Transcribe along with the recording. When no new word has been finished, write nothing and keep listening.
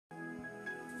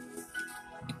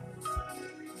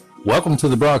Welcome to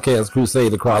the broadcast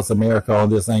crusade across America on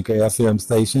this Anchor FM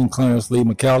station. Clarence Lee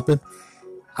McAlpin.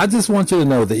 I just want you to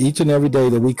know that each and every day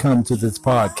that we come to this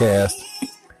podcast,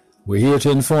 we're here to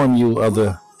inform you of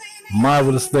the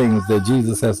marvelous things that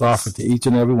Jesus has offered to each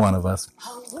and every one of us.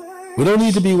 We don't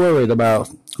need to be worried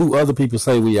about who other people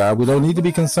say we are. We don't need to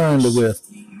be concerned with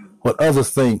what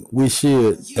others think we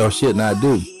should or should not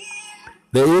do.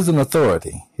 There is an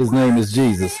authority. His name is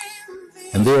Jesus.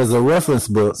 And there is a reference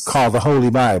book called the Holy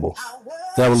Bible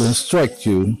that will instruct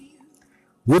you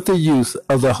with the use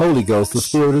of the Holy Ghost, the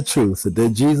Spirit of truth, that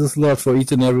Jesus left for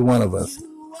each and every one of us.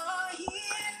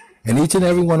 And each and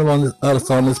every one of us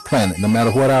on this planet, no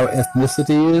matter what our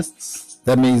ethnicity is,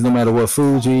 that means no matter what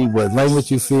food you eat, what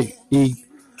language you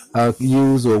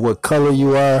use, or what color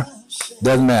you are,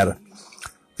 doesn't matter.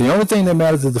 The only thing that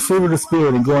matters is the fruit of the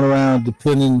Spirit and going around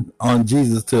depending on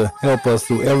Jesus to help us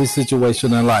through every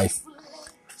situation in life.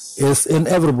 It's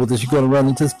inevitable that you're going to run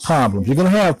into problems. You're going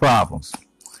to have problems.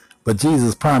 But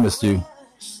Jesus promised you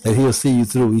that he'll see you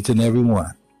through each and every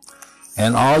one.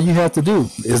 And all you have to do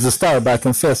is to start by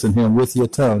confessing him with your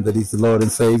tongue that he's the Lord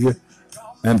and Savior,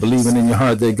 and believing in your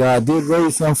heart that God did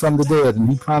raise him from the dead, and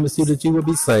he promised you that you will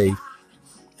be saved.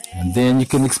 And then you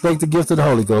can expect the gift of the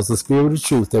Holy Ghost, the Spirit of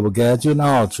truth that will guide you in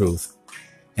all truth,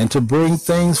 and to bring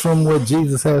things from what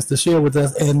Jesus has to share with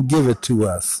us and give it to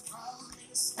us.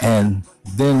 And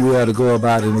then we are to go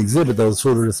about and exhibit those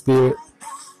fruit of the Spirit.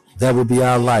 That will be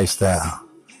our lifestyle.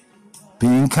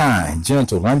 Being kind,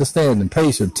 gentle, understanding,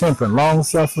 patient, temperate,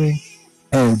 long-suffering,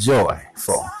 and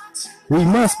joyful. We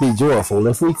must be joyful.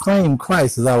 If we claim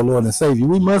Christ as our Lord and Savior,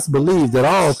 we must believe that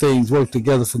all things work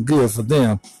together for good for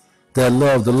them that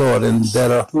love the Lord and that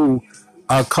are who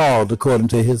are called according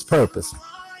to his purpose.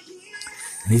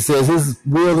 And he says his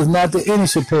will is not that any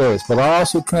should perish, but all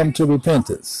should come to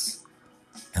repentance.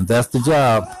 And that's the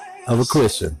job of a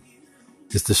Christian,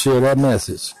 is to share that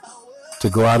message, to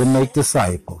go out and make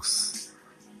disciples,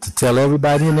 to tell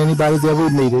everybody and anybody that we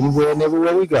meet, anywhere and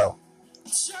everywhere we go,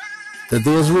 that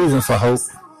there's reason for hope.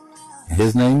 And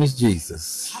his name is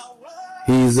Jesus.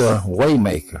 He's a way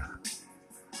maker.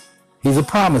 He's a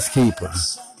promise keeper.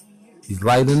 He's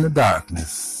light in the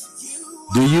darkness.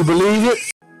 Do you believe it?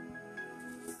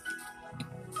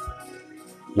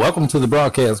 Welcome to the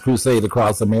broadcast crusade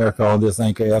across America on this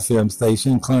Anchor FM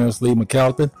station. Clarence Lee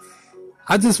McAlpin.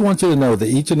 I just want you to know that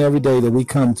each and every day that we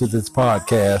come to this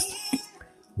podcast,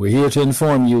 we're here to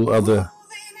inform you of the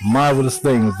marvelous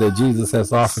things that Jesus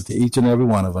has offered to each and every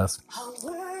one of us.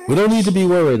 We don't need to be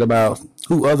worried about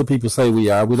who other people say we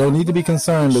are. We don't need to be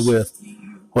concerned with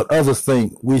what others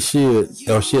think we should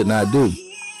or should not do.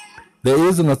 There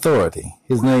is an authority.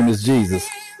 His name is Jesus.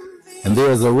 And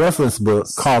there is a reference book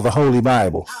called the Holy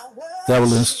Bible that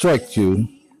will instruct you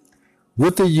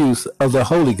with the use of the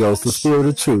Holy Ghost, the Spirit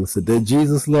of truth, that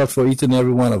Jesus left for each and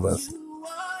every one of us.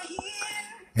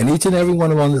 And each and every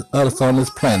one of us on this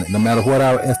planet, no matter what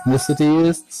our ethnicity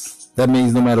is, that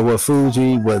means no matter what food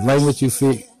you eat, what language you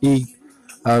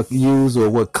use, or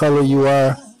what color you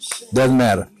are, doesn't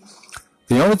matter.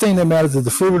 The only thing that matters is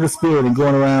the fruit of the Spirit and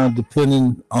going around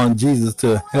depending on Jesus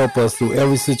to help us through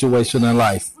every situation in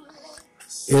life.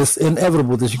 It's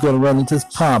inevitable that you're going to run into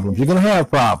problems. You're going to have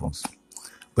problems.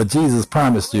 But Jesus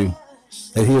promised you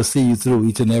that he'll see you through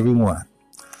each and every one.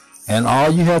 And all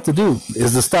you have to do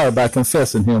is to start by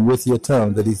confessing him with your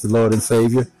tongue that he's the Lord and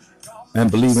Savior,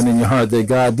 and believing in your heart that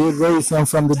God did raise him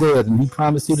from the dead, and he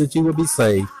promised you that you will be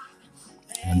saved.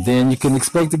 And then you can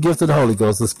expect the gift of the Holy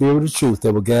Ghost, the Spirit of truth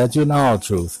that will guide you in all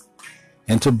truth,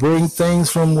 and to bring things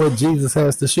from what Jesus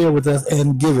has to share with us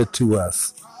and give it to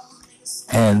us.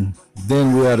 And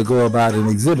then we are to go about and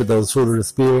exhibit those fruit of the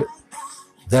Spirit.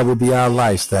 That will be our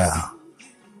lifestyle.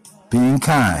 Being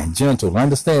kind, gentle,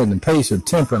 understanding, patient,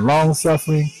 temperate,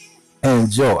 long-suffering, and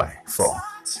joyful.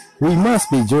 We must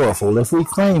be joyful. If we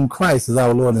claim Christ as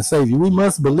our Lord and Savior, we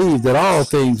must believe that all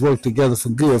things work together for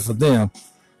good for them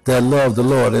that love the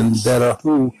Lord and that are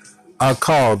who are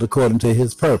called according to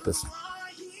his purpose.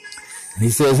 And he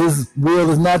says his will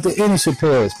is not that any should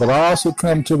perish, but all should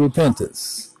come to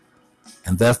repentance.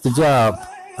 And that's the job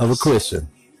of a Christian,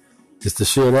 is to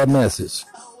share that message,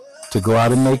 to go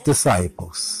out and make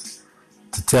disciples,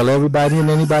 to tell everybody and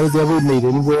anybody that we meet,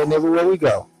 anywhere and everywhere we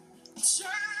go,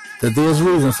 that there's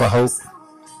reason for hope.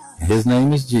 And his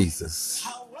name is Jesus.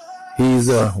 He's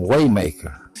a way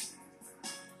maker.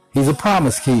 He's a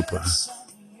promise keeper.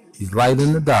 He's light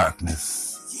in the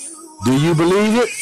darkness. Do you believe it?